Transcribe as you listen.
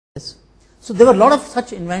So there were a lot of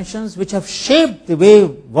such inventions which have shaped the way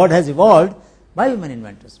world has evolved by women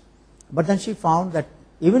inventors. But then she found that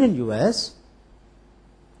even in US,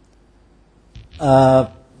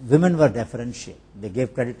 women were differential. They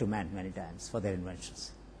gave credit to men many times for their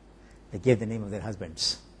inventions. They gave the name of their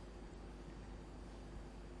husbands.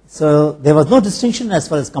 So there was no distinction as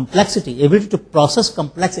far as complexity, ability to process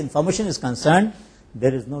complex information is concerned.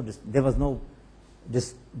 There was no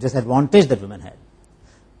disadvantage that women had.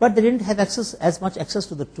 But they didn't have as much access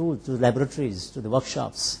to the tools, to the laboratories, to the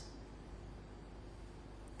workshops,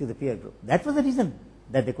 to the peer group. That was the reason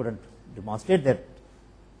that they couldn't demonstrate that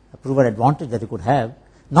proven advantage that they could have,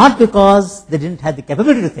 not because they didn't have the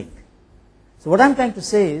capability to think. So what I'm trying to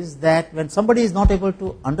say is that when somebody is not able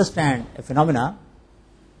to understand a phenomena,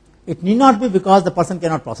 it need not be because the person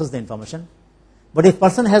cannot process the information, but if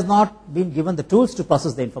person has not been given the tools to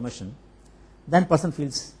process the information, then person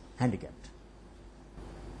feels handicapped.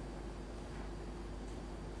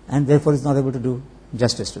 And therefore is not able to do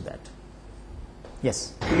justice to that.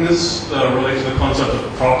 Yes? Can this relate to the concept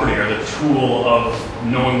of property or the tool of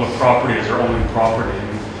knowing what property is or owning property?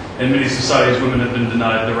 In many societies, women have been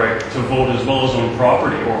denied the right to vote as well as own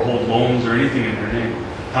property or hold loans or anything in their name.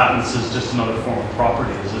 Patents is just another form of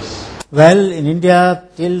property. Is this? Well, in India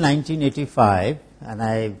till 1985, and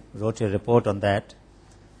I wrote a report on that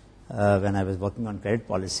when I was working on credit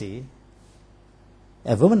policy,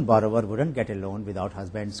 a woman borrower wouldn't get a loan without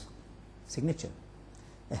husband's signature.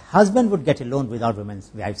 A husband would get a loan without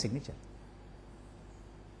wife's signature.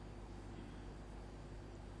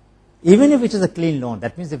 Even if it is a clean loan,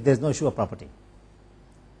 that means if there is no issue of property.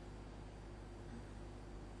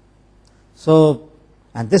 So,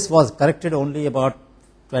 and this was corrected only about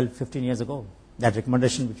 12-15 years ago. That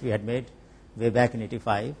recommendation which we had made way back in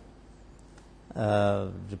 85,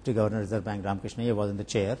 Deputy Governor Reserve Bank Ramakrishna Iyer was in the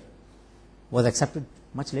chair, was accepted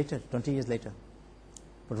much later, 20 years later.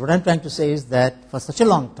 But what I'm trying to say is that for such a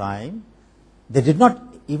long time, they did not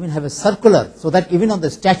even have a circular, so that even on the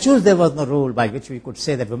statutes there was no rule by which we could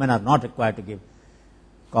say that women are not required to give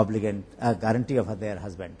obligant guarantee of their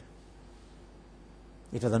husband.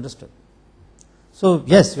 It was understood. So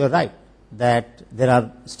yes, you are right that there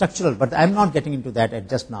are structural, but I'm not getting into that at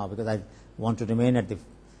just now because I want to remain at the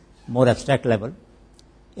more abstract level.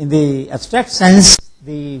 In the abstract sense,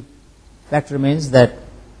 the fact remains that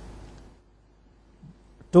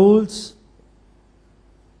tools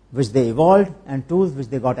which they evolved and tools which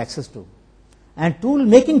they got access to, and tool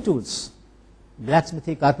making tools,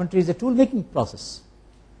 blacksmithing, carpentry is a tool making process.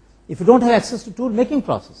 If you don't have access to tool making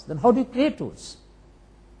process, then how do you create tools?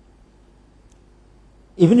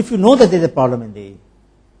 Even if you know that there is a problem in the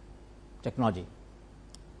technology.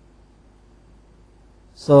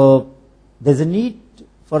 So there is a need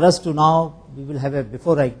for us to now, we will have a,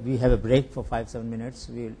 we have a break for 5-7 minutes,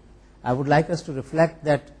 I would like us to reflect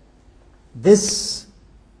that this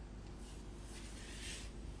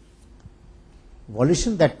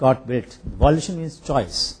volition that got built, volition means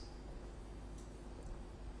choice,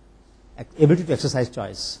 ability to exercise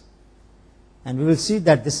choice. And we will see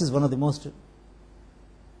that this is one of the most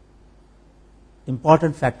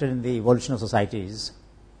important factor in the evolution of societies.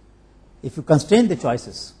 If you constrain the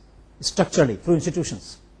choices structurally through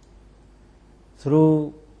institutions,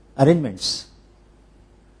 through arrangements,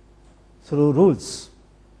 through rules,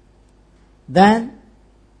 then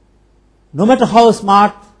no matter how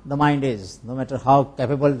smart the mind is, no matter how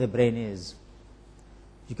capable the brain is,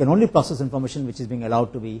 you can only process information which is being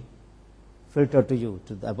allowed to be filtered to you,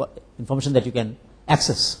 to the information that you can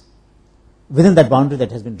access within that boundary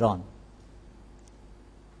that has been drawn.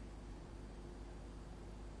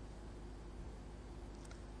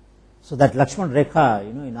 So that Lakshman Rekha,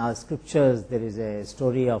 in our scriptures there is a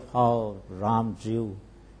story of how Ram drew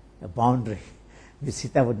a boundary which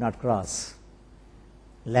Sita would not cross,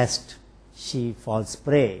 lest she falls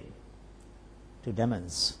prey to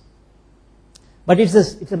demons. But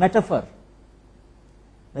it's a metaphor,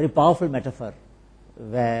 very powerful metaphor,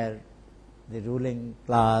 where the ruling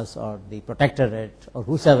class or the protectorate or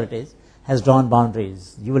whosoever it is has drawn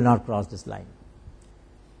boundaries. You will not cross this line.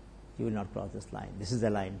 You will not cross this line. This is the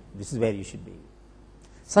line. This is where you should be.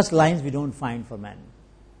 Such lines we don't find for men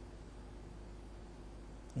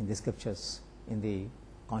in the scriptures, in the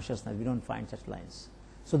consciousness. We don't find such lines.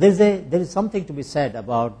 So there is something to be said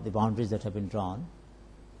about the boundaries that have been drawn.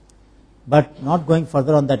 But not going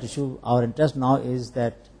further on that issue, our interest now is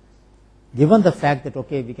that given the fact that,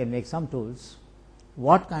 okay, we can make some tools,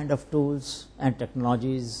 what kind of tools and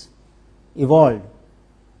technologies evolved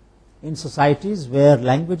in societies where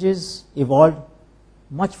languages evolved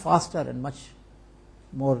much faster and much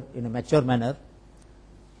more in a mature manner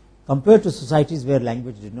compared to societies where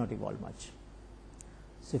language did not evolve much.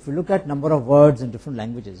 So if you look at number of words in different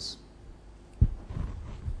languages,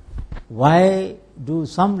 why do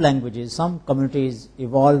some languages, some communities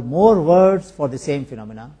evolve more words for the same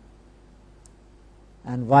phenomena,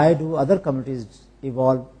 and why do other communities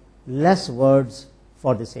evolve less words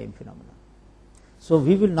for the same phenomena? So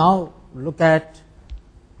we will now look at,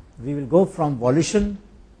 we will go from volition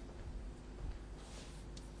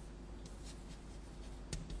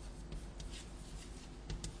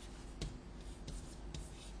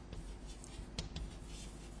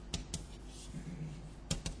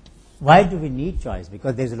Why do we need choice?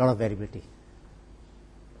 Because there is a lot of variability.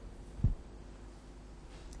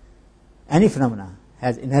 Any phenomena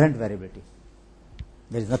has inherent variability.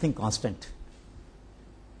 There is nothing constant.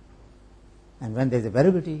 And when there is a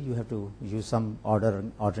variability, you have to use some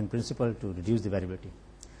ordering principle to reduce the variability.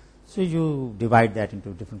 So you divide that into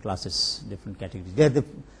different classes, different categories. There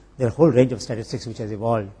are a whole range of statistics which has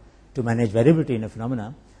evolved to manage variability in a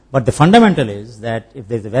phenomena. But the fundamental is that if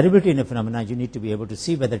there is a variability in a phenomena, you need to be able to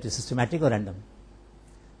see whether it is systematic or random.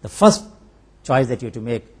 The first choice that you have to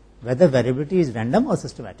make, whether variability is random or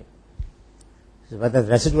systematic. So whether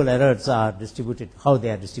residual errors are distributed, how they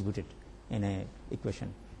are distributed in an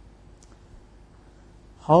equation.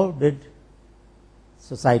 How did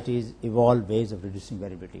societies evolve ways of reducing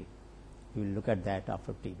variability? We will look at that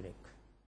after tea break.